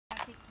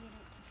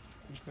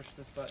You push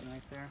this button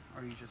right there,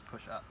 or you just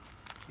push up.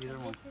 Either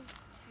one. This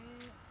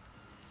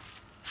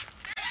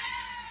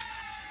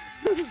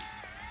is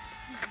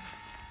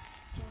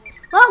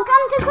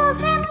welcome to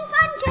Cool's Family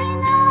Fun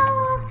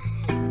Channel!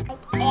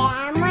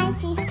 And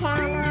Marcy's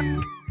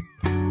channel.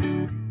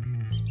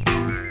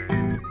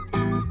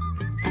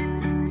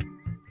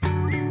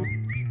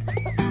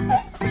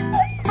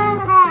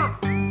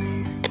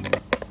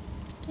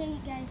 Okay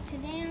guys,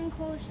 today on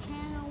Cool's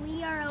channel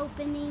we are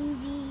opening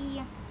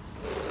the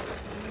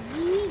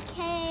VIK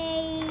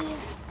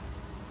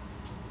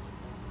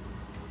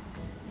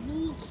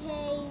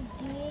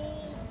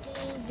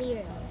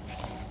Foldable.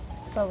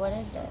 So what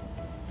is it?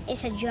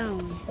 It's a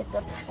drone. It's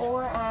a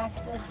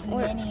 4-axis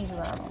mini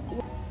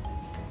drone.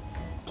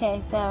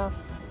 Okay, so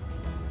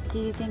do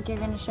you think you're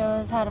going to show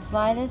us how to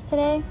fly this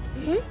today?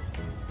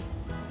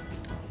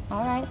 Mm-hmm.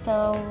 Alright,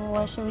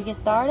 so should we get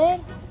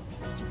started?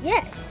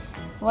 Yes.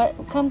 What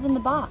comes in the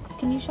box?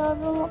 Can you show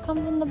everyone what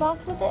comes in the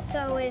box with it?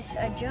 So it's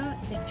a drone.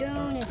 The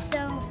drone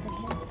itself, the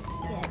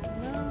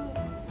remote,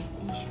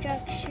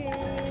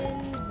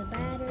 instructions, the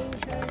battery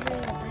charger, the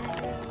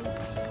battery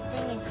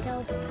thing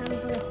itself. It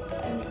comes with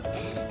an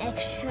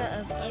extra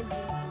of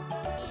everything.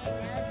 And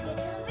now let's get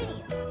to the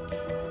video.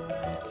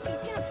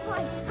 It's gonna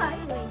fly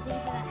sideways into the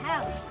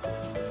house.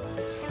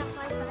 It's gonna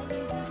fly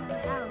sideways into the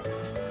house.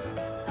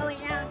 Oh wait,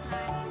 now it's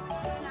not.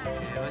 It's not.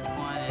 Okay, which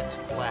one is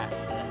flat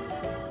then?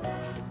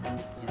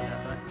 Use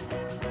that button.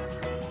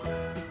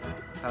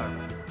 Power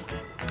button.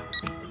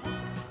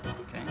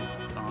 Okay,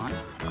 it's on.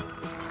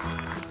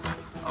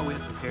 Oh, we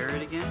have to pair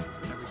it again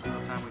every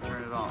single time we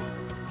turn it off.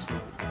 So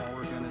all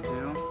we're gonna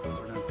do,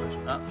 we're gonna push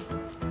up.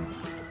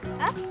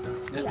 Up?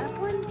 Yep. The up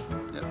one?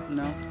 Yep.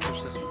 No,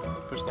 push this one.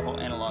 Push the whole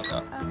analog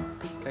up.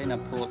 Okay, now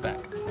pull it back.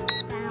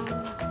 Down.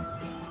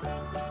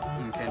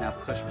 Okay, now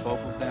push both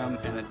of them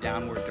in a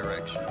downward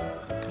direction.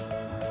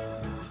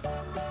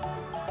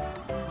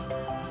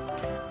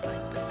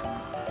 Like this.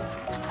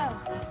 Oh.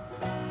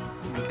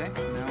 Okay,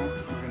 now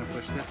we're going to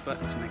push this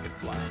button to make it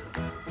fly.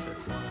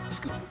 This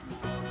scoop.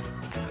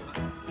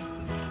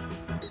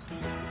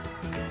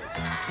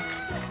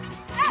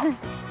 That button.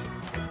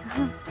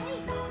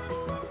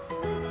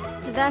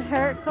 Did that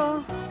hurt,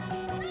 Cole?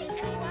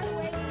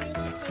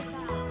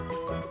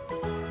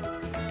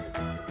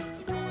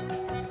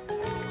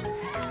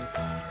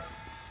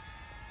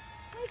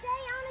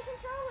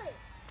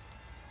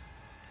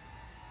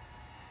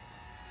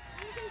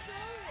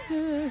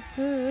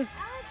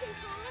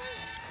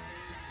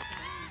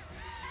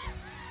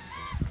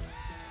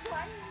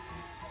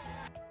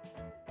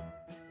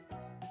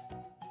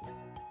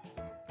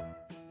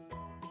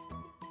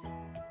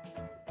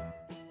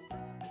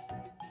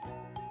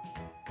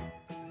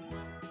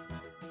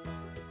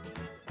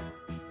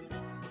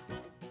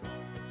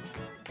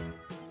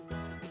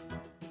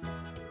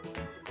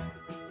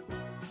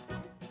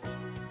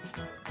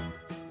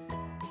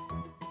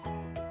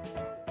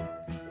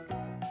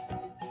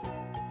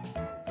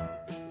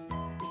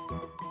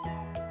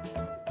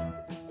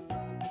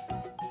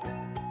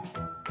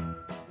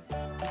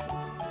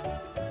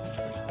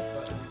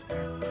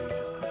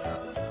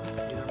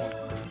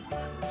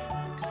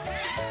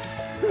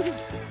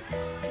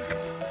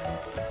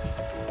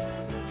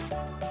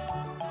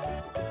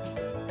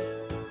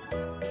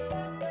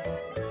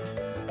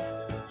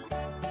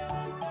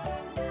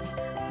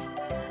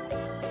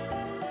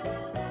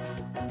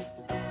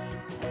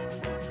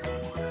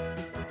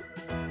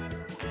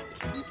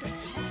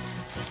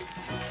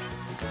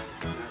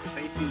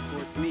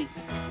 Towards me.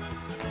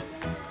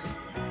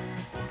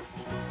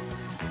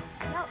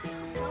 No,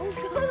 don't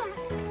go back.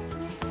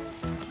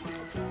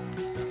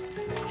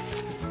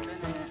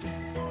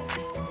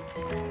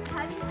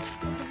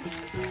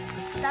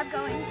 Stop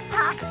going.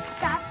 Stop.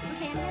 Stop.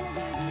 Okay, I'm gonna do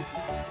it.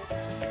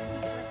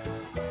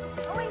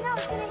 Oh wait, no,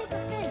 it's gonna hit the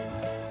fence.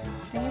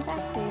 Bring it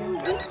back to you.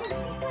 Do 60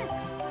 flips.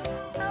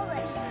 Hold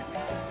it.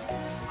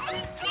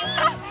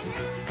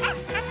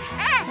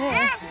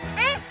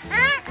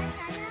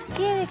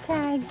 Get it,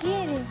 Kai,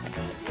 get it.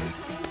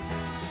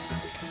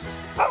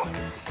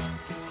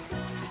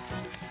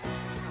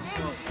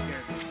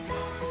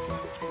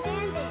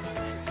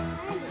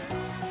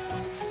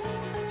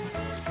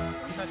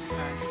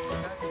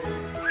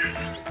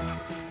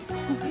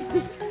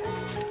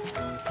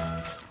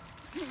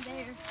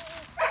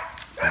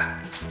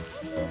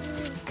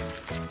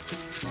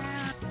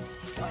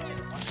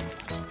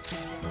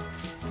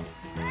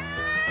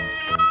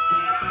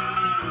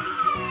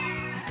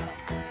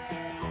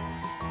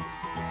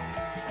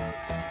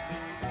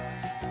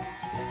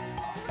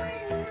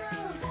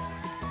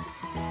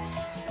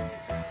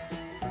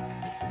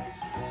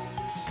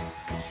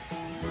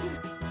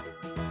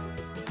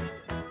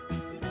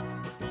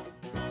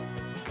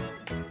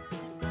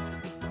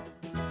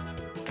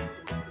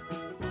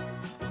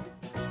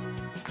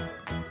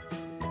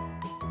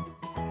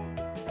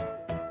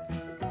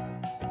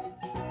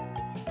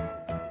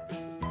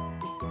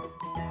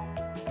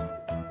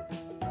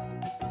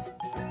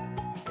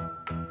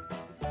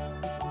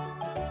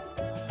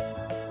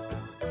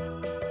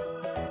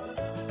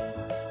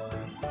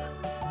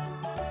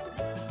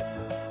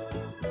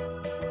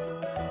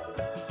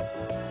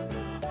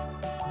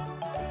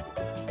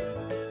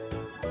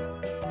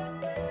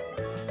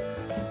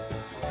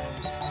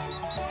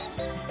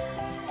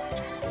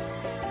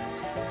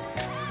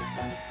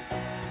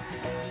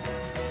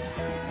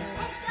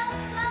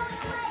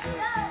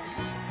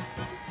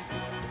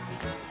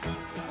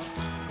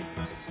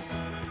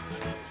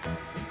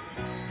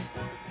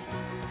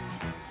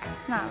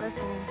 not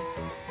listening.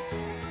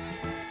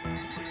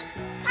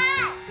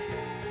 Hi!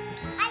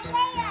 I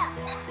say you!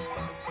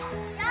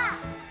 Stop!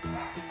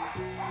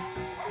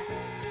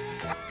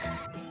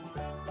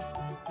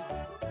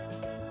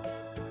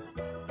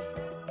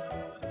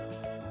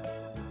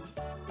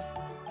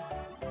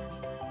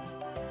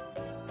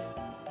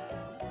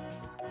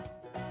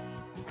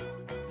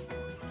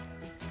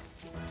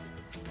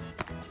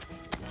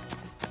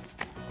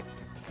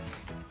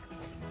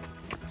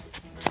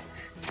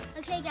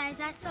 Okay guys,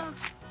 that's all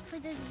for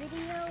this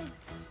video.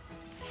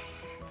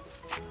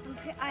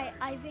 Okay,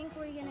 I think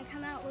we're gonna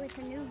come out with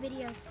a new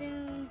video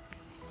soon.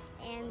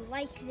 And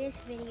like this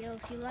video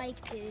if you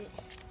liked it.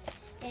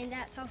 And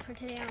that's all for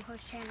today on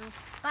Coach Channel.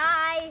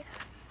 Bye!